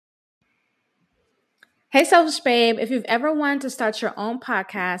Hey, Selfish Babe, if you've ever wanted to start your own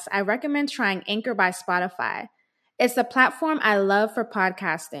podcast, I recommend trying Anchor by Spotify. It's the platform I love for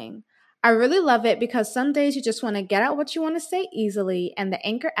podcasting. I really love it because some days you just want to get out what you want to say easily, and the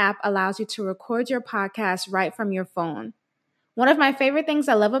Anchor app allows you to record your podcast right from your phone. One of my favorite things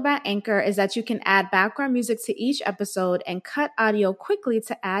I love about Anchor is that you can add background music to each episode and cut audio quickly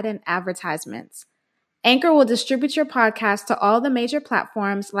to add in advertisements. Anchor will distribute your podcast to all the major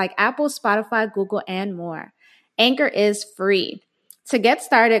platforms like Apple, Spotify, Google, and more. Anchor is free. To get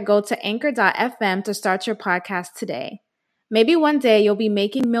started, go to anchor.fm to start your podcast today. Maybe one day you'll be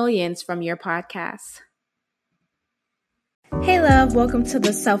making millions from your podcast. Hey love, welcome to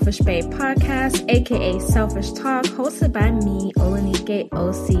the Selfish Babe podcast, aka Selfish Talk, hosted by me, Olanike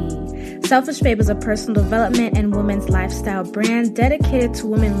OC. Selfish Babe is a personal development and women's lifestyle brand dedicated to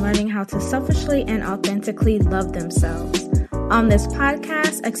women learning how to selfishly and authentically love themselves. On this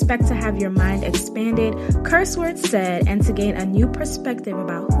podcast, expect to have your mind expanded, curse words said, and to gain a new perspective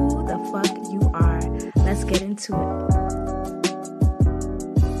about who the fuck you are. Let's get into it.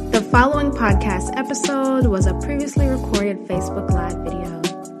 The following podcast episode was a previously recorded Facebook Live video.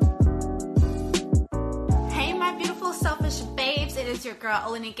 Hey, my beautiful selfish babes. It is your girl,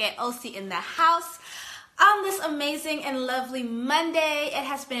 Olanike OC, in the house on this amazing and lovely Monday. It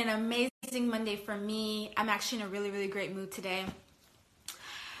has been an amazing Monday for me. I'm actually in a really, really great mood today.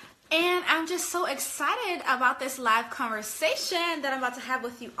 And I'm just so excited about this live conversation that I'm about to have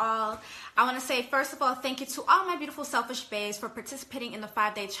with you all. I want to say, first of all, thank you to all my beautiful selfish babes for participating in the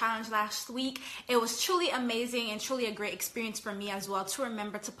 5-day challenge last week. It was truly amazing and truly a great experience for me as well to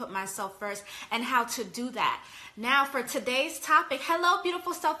remember to put myself first and how to do that. Now for today's topic, hello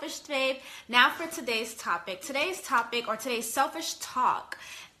beautiful selfish babe. Now for today's topic or today's selfish talk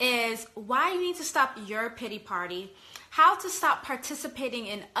is why you need to stop your pity party, how to stop participating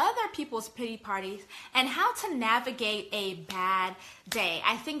in other people's pity parties, and how to navigate a bad day.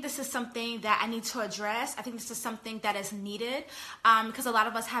 I think this is something that I need to address. I think this is something that is needed because a lot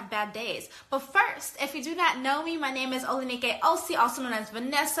of us have bad days. But first, if you do not know me, my name is Olanike OC, also known as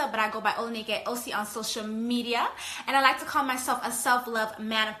Vanessa, but I go by Olanike OC on social media. And I like to call myself a self-love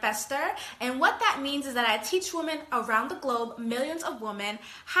manifester. And what that means is that I teach women around the globe, millions of women,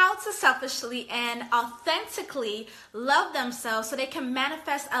 how to selfishly and authentically love themselves so they can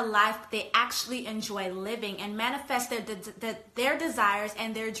manifest a life they actually enjoy living and manifest their desires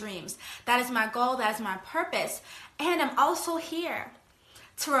and their dreams. That is my goal. That is my purpose. And I'm also here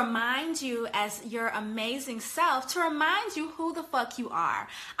to remind you as your amazing self, to remind you who the fuck you are.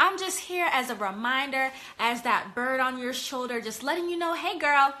 I'm just here as a reminder, as that bird on your shoulder, just letting you know, hey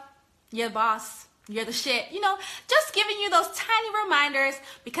girl, you're the boss. You're the shit, just giving you those tiny reminders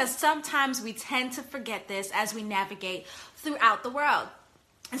because sometimes we tend to forget this as we navigate throughout the world.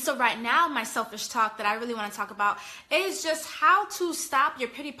 And so right now, my selfish talk that I really want to talk about is just how to stop your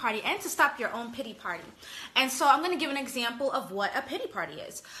pity party and to stop your own pity party. And so I'm going to give an example of what a pity party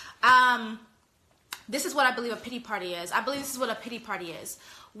is. This is what I believe a pity party is. I believe this is what a pity party is.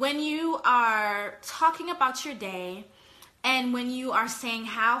 When you are talking about your day, and when you are saying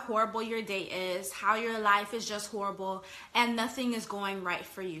how horrible your day is, how your life is just horrible, and nothing is going right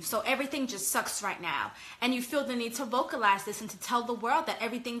for you. So everything just sucks right now. And you feel the need to vocalize this and to tell the world that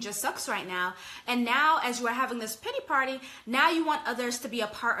everything just sucks right now. And now, as you are having this pity party, now you want others to be a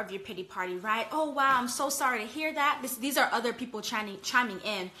part of your pity party, right? Oh, wow, I'm so sorry to hear that. These are other people chiming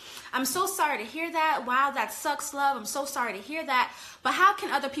in. I'm so sorry to hear that. Wow, that sucks, love. I'm so sorry to hear that. But how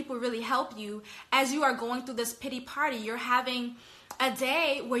can other people really help you as you are going through this pity party? You're having a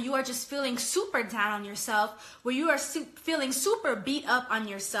day where you are just feeling super down on yourself, where you are feeling super beat up on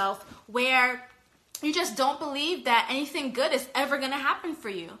yourself, where you just don't believe that anything good is ever going to happen for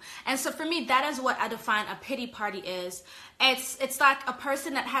you. And so for me, that is what I define a pity party is. It's like a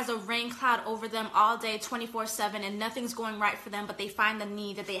person that has a rain cloud over them all day, 24/7, and nothing's going right for them, but they find the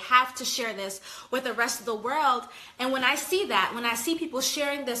need that they have to share this with the rest of the world. And when I see that, when I see people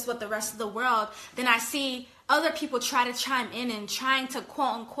sharing this with the rest of the world, then I see other people try to chime in and trying to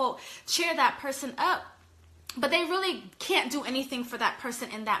quote unquote cheer that person up. But they really can't do anything for that person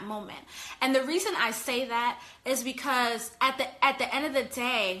in that moment. And the reason I say that is because at the end of the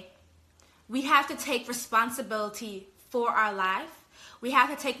day, we have to take responsibility for our life. We have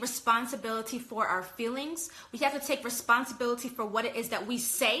to take responsibility for our feelings. We have to take responsibility for what it is that we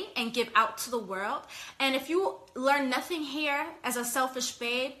say and give out to the world. And if you learn nothing here as a selfish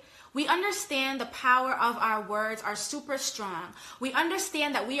babe, we understand the power of our words are super strong. We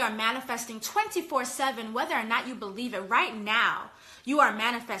understand that we are manifesting 24/7, whether or not you believe it right now. You are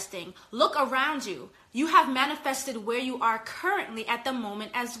manifesting. Look around you. You have manifested where you are currently at the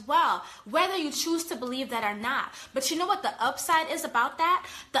moment as well, whether you choose to believe that or not. But you know what the upside is about that?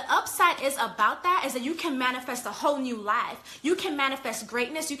 The upside is about that is that you can manifest a whole new life. You can manifest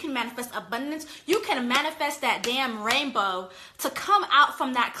greatness. You can manifest abundance. You can manifest that damn rainbow to come out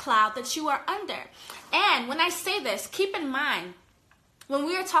from that cloud that you are under. And when I say this, keep in mind, when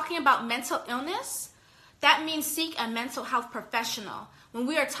we are talking about mental illness, that means seek a mental health professional. When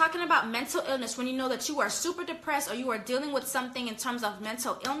we are talking about mental illness, when you know that you are super depressed or you are dealing with something in terms of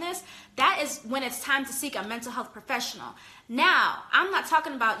mental illness, that is when it's time to seek a mental health professional. Now, I'm not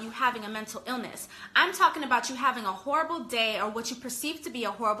talking about you having a mental illness. I'm talking about you having a horrible day or what you perceive to be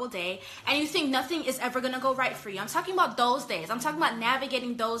a horrible day and you think nothing is ever going to go right for you. I'm talking about those days. I'm talking about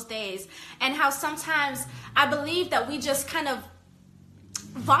navigating those days and how sometimes I believe that we just kind of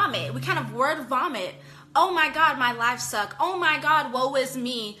vomit. We kind of word vomit. Oh my God, my life sucks. Oh my God, woe is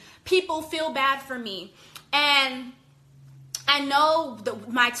me. People feel bad for me. And I know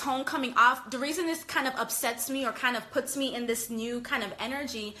my tone coming off, the reason this kind of upsets me or kind of puts me in this new kind of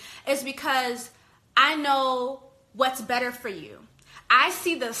energy is because I know what's better for you. I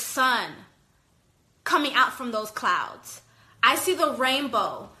see the sun coming out from those clouds. I see the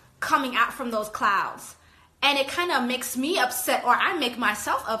rainbow coming out from those clouds. And it kind of makes me upset, or I make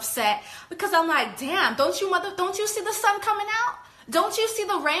myself upset because I'm like, damn, don't you see the sun coming out? Don't you see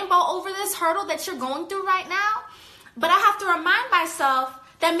the rainbow over this hurdle that you're going through right now? But I have to remind myself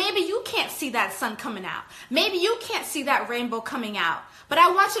that maybe you can't see that sun coming out. Maybe you can't see that rainbow coming out. But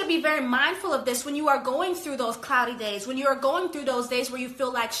I want you to be very mindful of this when you are going through those cloudy days, when you are going through those days where you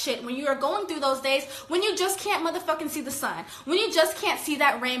feel like shit, when you are going through those days when you just can't motherfucking see the sun, when you just can't see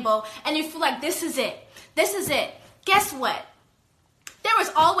that rainbow and you feel like this is it. This is it. Guess what? There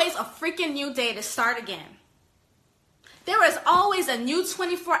is always a freaking new day to start again. There is always a new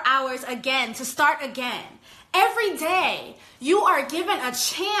 24 hours again to start again. Every day you are given a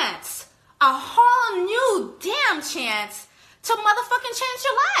chance, a whole new damn chance to motherfucking change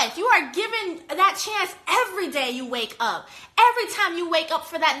your life. You are given that chance every day you wake up. Every time you wake up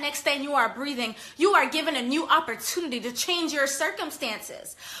for that next day and you are breathing, you are given a new opportunity to change your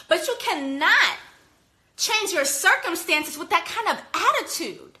circumstances. But you cannot change your circumstances with that kind of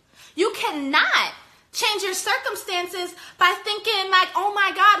attitude. You cannot change your circumstances by thinking like, oh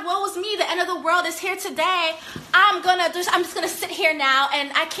my God, woe is me, the end of the world is here today. I'm just gonna sit here now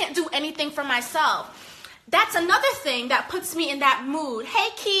and I can't do anything for myself. That's another thing that puts me in that mood. Hey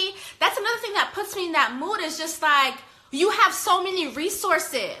Key, that's another thing that puts me in that mood is just like, you have so many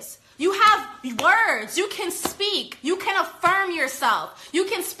resources. You have words. You can speak. You can affirm yourself. You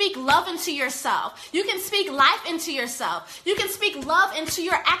can speak love into yourself. You can speak life into yourself. You can speak love into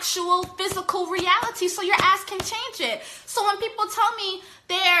your actual physical reality so your ass can change it. So when people tell me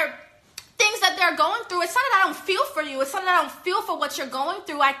they're things that they're going through, it's not that I don't feel for you. It's not that I don't feel for what you're going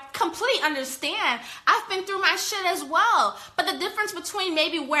through. I completely understand. I've been through my shit as well. But the difference between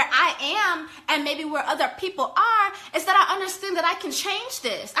maybe where I am and maybe where other people are is that I understand that I can change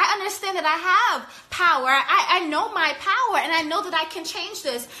this. I understand that I have power. I know my power and I know that I can change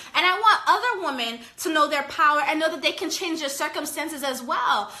this. And I want other women to know their power and know that they can change their circumstances as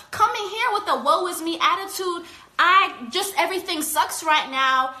well. Coming here with a woe is me attitude, everything sucks right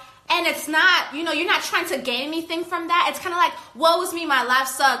now. And it's not, you're not trying to gain anything from that. It's kind of like, woe is me, my life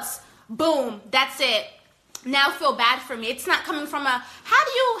sucks. Boom, that's it. Now feel bad for me. It's not coming from how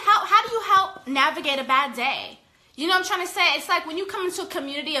do you help navigate a bad day? You know what I'm trying to say? It's like when you come into a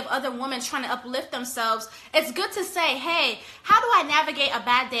community of other women trying to uplift themselves, it's good to say, hey, how do I navigate a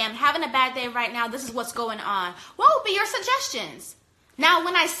bad day? I'm having a bad day right now. This is what's going on. What would be your suggestions? Now,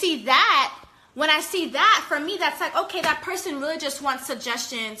 when I see that, for me, that's like, okay, that person really just wants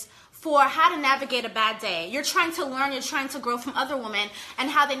suggestions for how to navigate a bad day. You're trying to learn, you're trying to grow from other women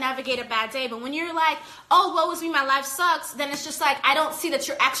and how they navigate a bad day. But when you're like, oh, woe is me, my life sucks, then it's just like, I don't see that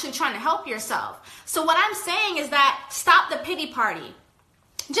you're actually trying to help yourself. So what I'm saying is that stop the pity party.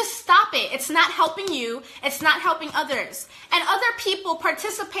 Just stop it. It's not helping you. It's not helping others. And other people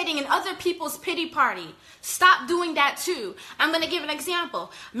participating in other people's pity party. Stop doing that too. I'm going to give an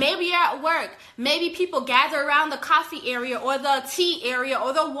example. Maybe you're at work. Maybe people gather around the coffee area or the tea area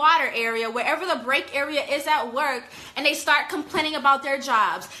or the water area, wherever the break area is at work, and they start complaining about their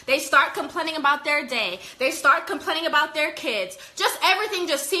jobs. They start complaining about their day. They start complaining about their kids. Just everything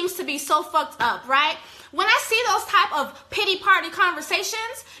just seems to be so fucked up, right? When I see those type of pity party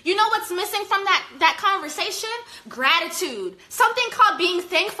conversations, you know what's missing from that conversation? Gratitude. Something called being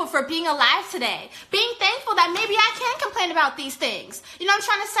thankful for being alive today. Being thankful that maybe I can complain about these things. You know what I'm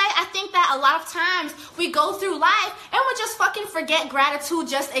trying to say? I think that a lot of times we go through life and we just fucking forget gratitude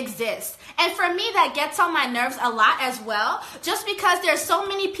just exists. And for me, that gets on my nerves a lot as well, just because there's so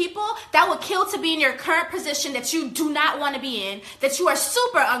many people that would kill to be in your current position that you do not want to be in, that you are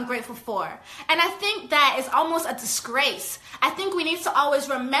super ungrateful for. And I think that is almost a disgrace. I think we need to always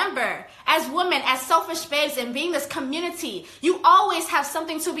remember, as women, as selfish babes, and being this community, you always have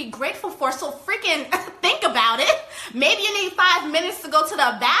something to be grateful for, so freaking think about it. Maybe you need 5 minutes to go to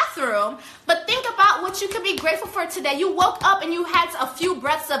the bathroom, but think about what you could be grateful for today. You woke up and you had a few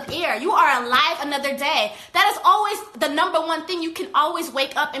breaths of air. You are alive another day. That is always the number one thing you can always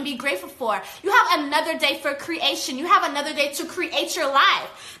wake up and be grateful for. You have another day for creation. You have another day to create your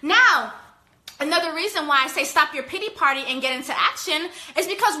life. Now, another reason why I say stop your pity party and get into action is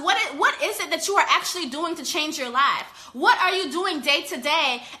because what is it that you are actually doing to change your life? What are you doing day to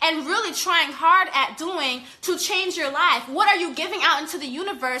day and really trying hard at doing to change your life? What are you giving out into the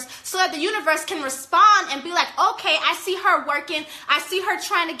universe so that the universe can respond and be like, okay, I see her working. I see her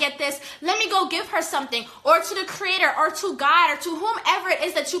trying to get this. Let me go give her something, or to the creator or to God or to whomever it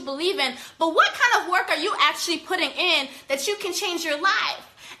is that you believe in. But what kind of work are you actually putting in that you can change your life?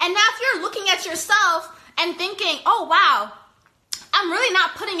 And now if you're looking at yourself and thinking, oh, wow, I'm really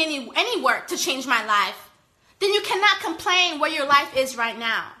not putting any work to change my life, then you cannot complain where your life is right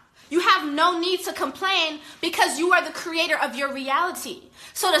now. You have no need to complain because you are the creator of your reality.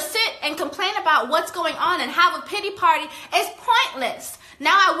 So to sit and complain about what's going on and have a pity party is pointless.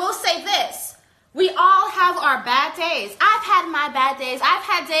 Now I will say this. We all have our bad days. I've had my bad days. I've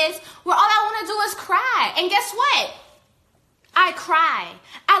had days where all I want to do is cry. And guess what? I cry.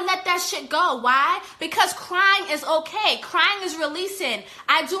 I let that shit go. Why? Because crying is okay. Crying is releasing.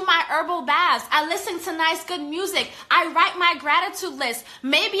 I do my herbal baths. I listen to nice, good music. I write my gratitude list.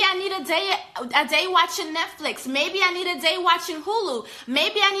 Maybe I need a day watching Netflix. Maybe I need a day watching Hulu.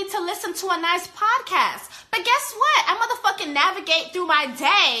 Maybe I need to listen to a nice podcast. But guess what? I motherfucking navigate through my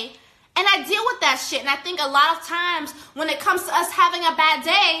day and I deal with that shit. And I think a lot of times when it comes to us having a bad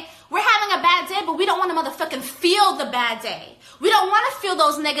day, we're having a bad day, but we don't want to motherfucking feel the bad day. We don't want to feel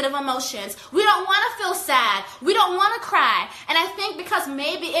those negative emotions. We don't want to feel sad. We don't want to cry. And I think because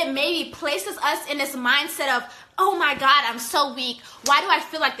maybe places us in this mindset of, oh my God, I'm so weak. Why do I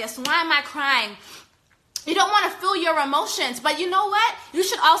feel like this? Why am I crying? You don't want to feel your emotions, but you know what? You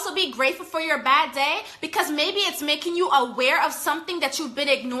should also be grateful for your bad day because maybe it's making you aware of something that you've been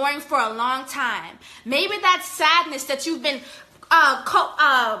ignoring for a long time. Maybe that sadness that you've been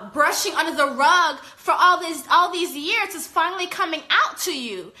brushing under the rug for all these years is finally coming out to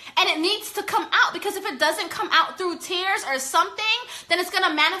you, and it needs to come out, because if it doesn't come out through tears or something, then it's going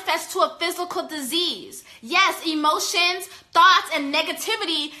to manifest to a physical disease. Yes, emotions, thoughts, and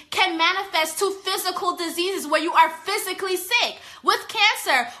negativity can manifest to physical diseases where you are physically sick, with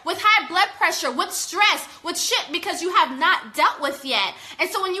cancer, with high blood pressure, with stress, with shit because you have not dealt with yet. And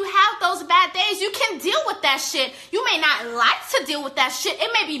so when you have those bad days, you can deal with that shit. You may not like to deal with that shit.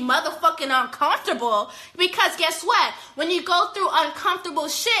 It may be motherfucking uncomfortable, because guess what? When you go through uncomfortable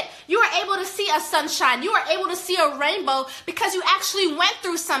shit, you are able to see a sunshine. You are able to see a rainbow because you actually went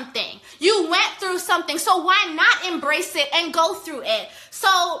through something. You went through something. So why not embrace it and go through it?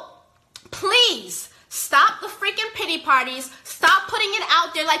 So please, stop the freaking pity parties. Stop putting it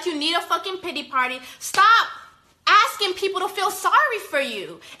out there like you need a fucking pity party. Stop asking people to feel sorry for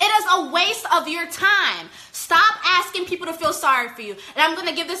you. It is a waste of your time. Stop asking people to feel sorry for you. And I'm going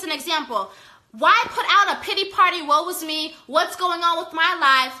to give this an example. Why put out a pity party, woe is me, what's going on with my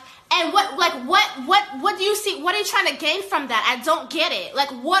life? And what do you see? What are you trying to gain from that? I don't get it. Like,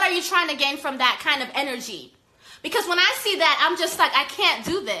 what are you trying to gain from that kind of energy? Because when I see that, I'm just like, I can't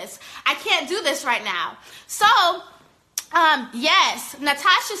do this. I can't do this right now. So, yes,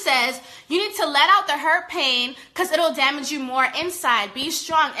 Natasha says, you need to let out the hurt pain because it'll damage you more inside. Be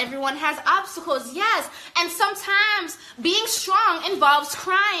strong. Everyone has obstacles. Yes. And sometimes being strong involves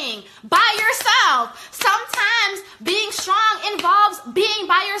crying by yourself. Sometimes being strong involves being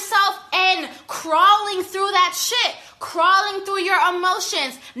by yourself and crawling through that shit, crawling through your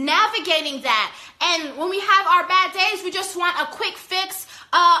emotions, navigating that. And when we have our bad days, we just want a quick fix.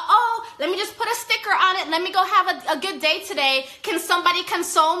 Let me just put a sticker on it. Let me go have a good day today. Can somebody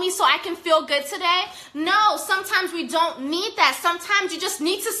console me so I can feel good today? No, sometimes we don't need that. Sometimes you just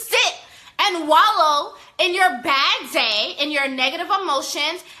need to sit and wallow in your bad day, in your negative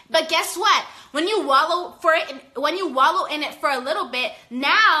emotions. But guess what? When you wallow in it for a little bit,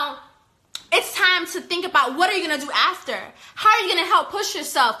 now It's time to think about what are you going to do after? How are you going to help push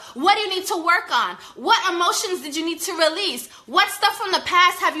yourself? What do you need to work on? What emotions did you need to release? What stuff from the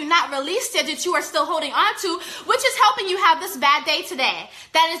past have you not released yet that you are still holding on to, which is helping you have this bad day today?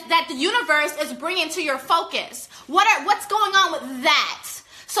 That the universe is bringing to your focus. What's going on with that?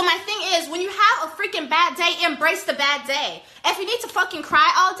 So my thing is, when you have a freaking bad day, embrace the bad day. If you need to fucking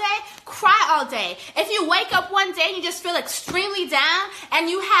cry all day, cry all day. If you wake up one day and you just feel extremely down and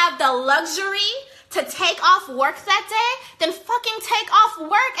you have the luxury to take off work that day, then fucking take off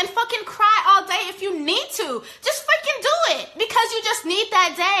work and fucking cry all day if you need to. Just freaking do it because you just need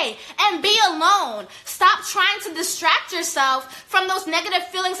that day and be alone. Stop trying to distract yourself from those negative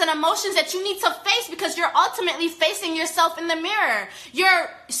feelings and emotions that you need to face because you're ultimately facing yourself in the mirror. Your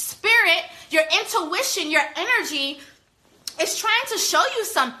spirit, your intuition, your energy is trying to show you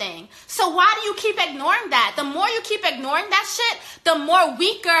something. So why do you keep ignoring that? The more you keep ignoring that shit, the more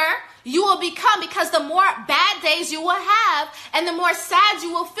weaker you will become because the more bad days you will have and the more sad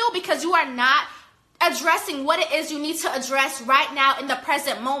you will feel because you are not addressing what it is you need to address right now in the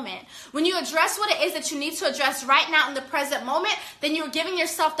present moment. When you address what it is that you need to address right now in the present moment, then you're giving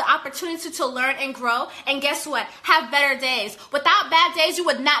yourself the opportunity to learn and grow. And guess what? Have better days. Without bad days, you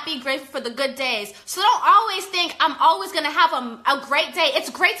would not be grateful for the good days. So don't always think I'm always going to have a great day.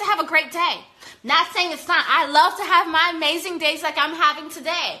 It's great to have a great day. Not saying it's not. I love to have my amazing days like I'm having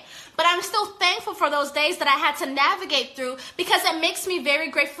today. But I'm still thankful for those days that I had to navigate through because it makes me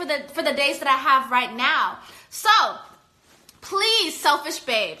very grateful for the days that I have right now. So, please, selfish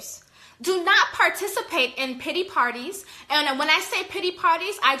babes, do not participate in pity parties. And when I say pity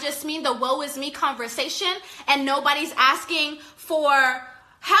parties, I just mean the woe is me conversation and nobody's asking for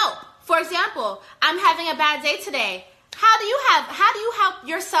help. For example, I'm having a bad day today. How do you help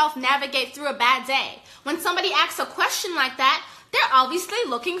yourself navigate through a bad day? When somebody asks a question like that, they're obviously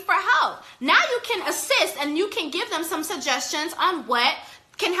looking for help. Now you can assist and you can give them some suggestions on what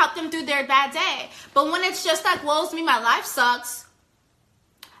can help them through their bad day. But when it's just like, woe's me, my life sucks,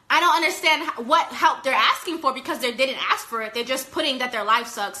 I don't understand what help they're asking for because they didn't ask for it. They're just putting that their life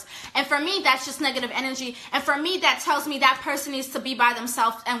sucks. And for me, that's just negative energy. And for me, that tells me that person needs to be by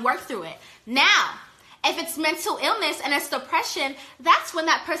themselves and work through it. Now, if it's mental illness and it's depression, that's when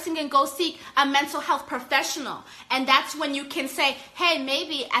that person can go seek a mental health professional. And that's when you can say, hey,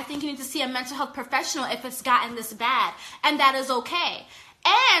 maybe I think you need to see a mental health professional if it's gotten this bad. And that is okay.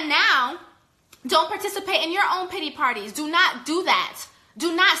 And now, don't participate in your own pity parties. Do not do that.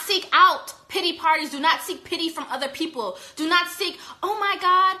 Do not seek out pity parties. Do not seek pity from other people. Do not seek, oh my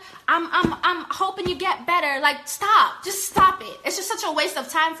God, I'm hoping you get better. Like, stop. Just stop it. It's just such a waste of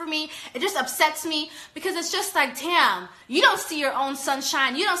time for me. It just upsets me because it's just like, damn, you don't see your own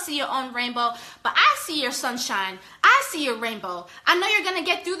sunshine. You don't see your own rainbow. But I see your sunshine. I see your rainbow. I know you're going to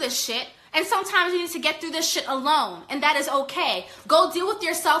get through this shit. And sometimes you need to get through this shit alone. And that is okay. Go deal with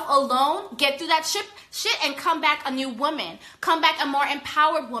yourself alone. Get through that shit and come back a new woman. Come back a more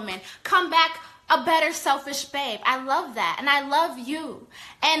empowered woman. Come back a better selfish babe. I love that. And I love you.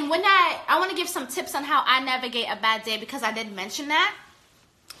 And when I want to give some tips on how I navigate a bad day because I did mention that.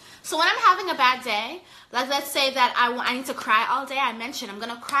 So when I'm having a bad day, like let's say that I need to cry all day. I mentioned I'm going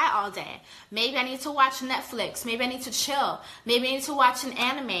to cry all day. Maybe I need to watch Netflix. Maybe I need to chill. Maybe I need to watch an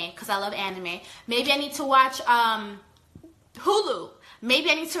anime because I love anime. Maybe I need to watch Hulu. Maybe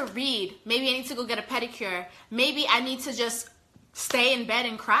I need to read. Maybe I need to go get a pedicure. Maybe I need to just stay in bed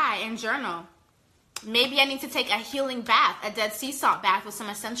and cry and journal. Maybe I need to take a healing bath, a Dead Sea salt bath with some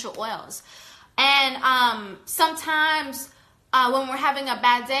essential oils. And sometimes when we're having a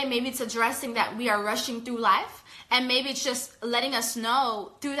bad day, maybe it's addressing that we are rushing through life. And maybe it's just letting us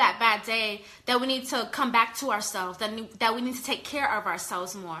know through that bad day that we need to come back to ourselves, that we need to take care of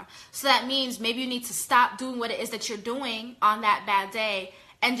ourselves more. So that means maybe you need to stop doing what it is that you're doing on that bad day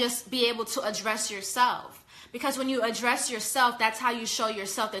and just be able to address yourself. Because when you address yourself, that's how you show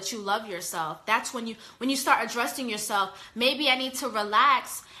yourself that you love yourself. That's when you start addressing yourself. Maybe I need to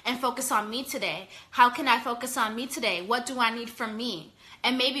relax and focus on me today. How can I focus on me today? What do I need from me?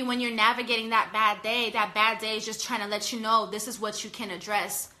 And maybe when you're navigating that bad day is just trying to let you know this is what you can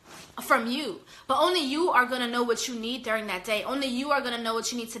address from you. But only you are going to know what you need during that day. Only you are going to know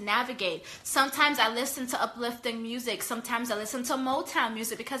what you need to navigate. Sometimes I listen to uplifting music. Sometimes I listen to Motown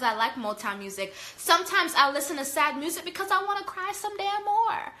music because I like Motown music. Sometimes I listen to sad music because I want to cry some damn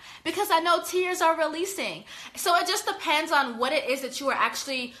more. Because I know tears are releasing. So it just depends on what it is that you are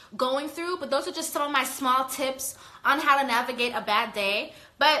actually going through. But those are just some of my small tips on how to navigate a bad day.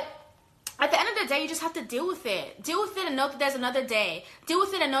 But at the end of the day, you just have to deal with it. Deal with it and know that there's another day. Deal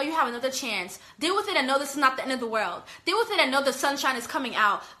with it and know you have another chance. Deal with it and know this is not the end of the world. Deal with it and know the sunshine is coming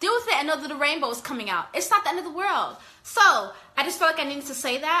out. Deal with it and know that the rainbow is coming out. It's not the end of the world. So, I just felt like I needed to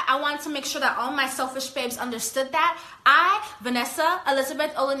say that. I wanted to make sure that all my selfish babes understood that. I, Vanessa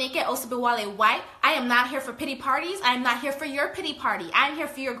Elizabeth Olenike Osibowale White, I am not here for pity parties. I am not here for your pity party. I am here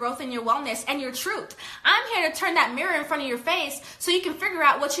for your growth and your wellness and your truth. I'm here to turn that mirror in front of your face so you can figure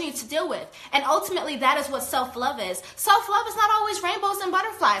out what you need to deal with. And ultimately, that is what self-love is. Self-love is not always rainbows and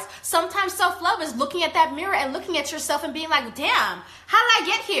butterflies. Sometimes self-love is looking at that mirror and looking at yourself and being like, damn, how did I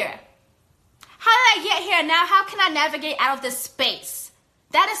get here? How did I get here? Now, how can I navigate out of this space?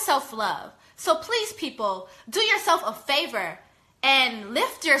 That is self-love. So please, people, do yourself a favor and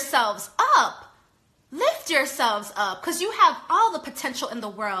lift yourselves up. Lift yourselves up, because you have all the potential in the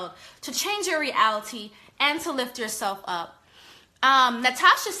world to change your reality and to lift yourself up.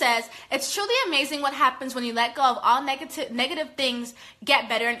 Natasha says, it's truly amazing what happens when you let go of all negative things get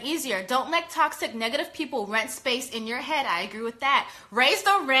better and easier. Don't let toxic negative people rent space in your head. I agree with that. Raise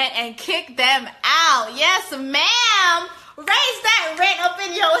the rent and kick them out. Yes, ma'am. Raise that rent up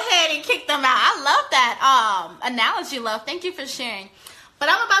in your head and kick them out. I love that analogy, love. Thank you for sharing. But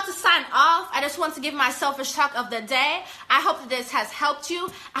I'm about to sign off. I just want to give my selfish talk of the day. I hope that this has helped you.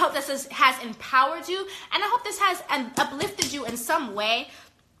 I hope this has empowered you. And I hope this has uplifted you in some way.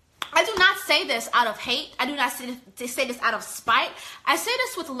 I do not say this out of hate. I do not say this out of spite. I say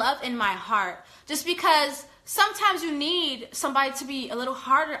this with love in my heart. Just because sometimes you need somebody to be a little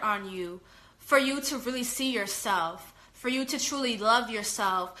harder on you for you to really see yourself, for you to truly love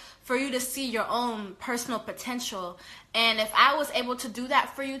yourself, for you to see your own personal potential. And if I was able to do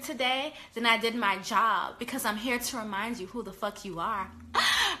that for you today, then I did my job, because I'm here to remind you who the fuck you are.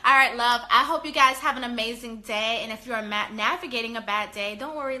 All right, love. I hope you guys have an amazing day. And if you're navigating a bad day,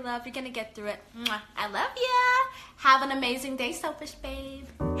 don't worry, love. You're going to get through it. I love ya. Have an amazing day, selfish babe.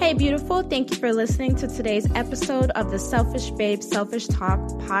 Hey, beautiful. Thank you for listening to today's episode of the Selfish Babe Selfish Talk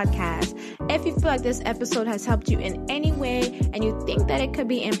podcast. If you feel like this episode has helped you in any way and you think that it could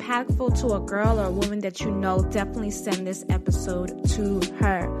be impactful to a girl or a woman that you know, definitely send this episode to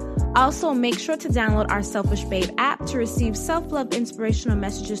her. Also, make sure to download our Selfish Babe app to receive self-love inspirational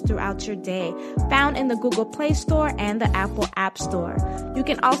messages throughout your day, found in the Google Play Store and the Apple App Store. You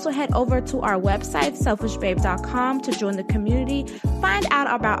can also head over to our website, selfishbabe.com, to join the community, find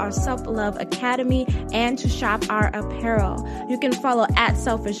out about our Self-Love Academy, and to shop our apparel. You can follow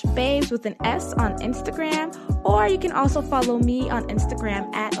 @SelfishBabes with an S on Instagram, or you can also follow me on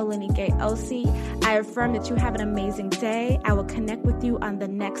Instagram @OlenigeOC. I affirm that you have an amazing day. I will connect with you on the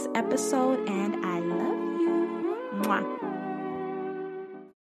next episode, and I love you. Mwah.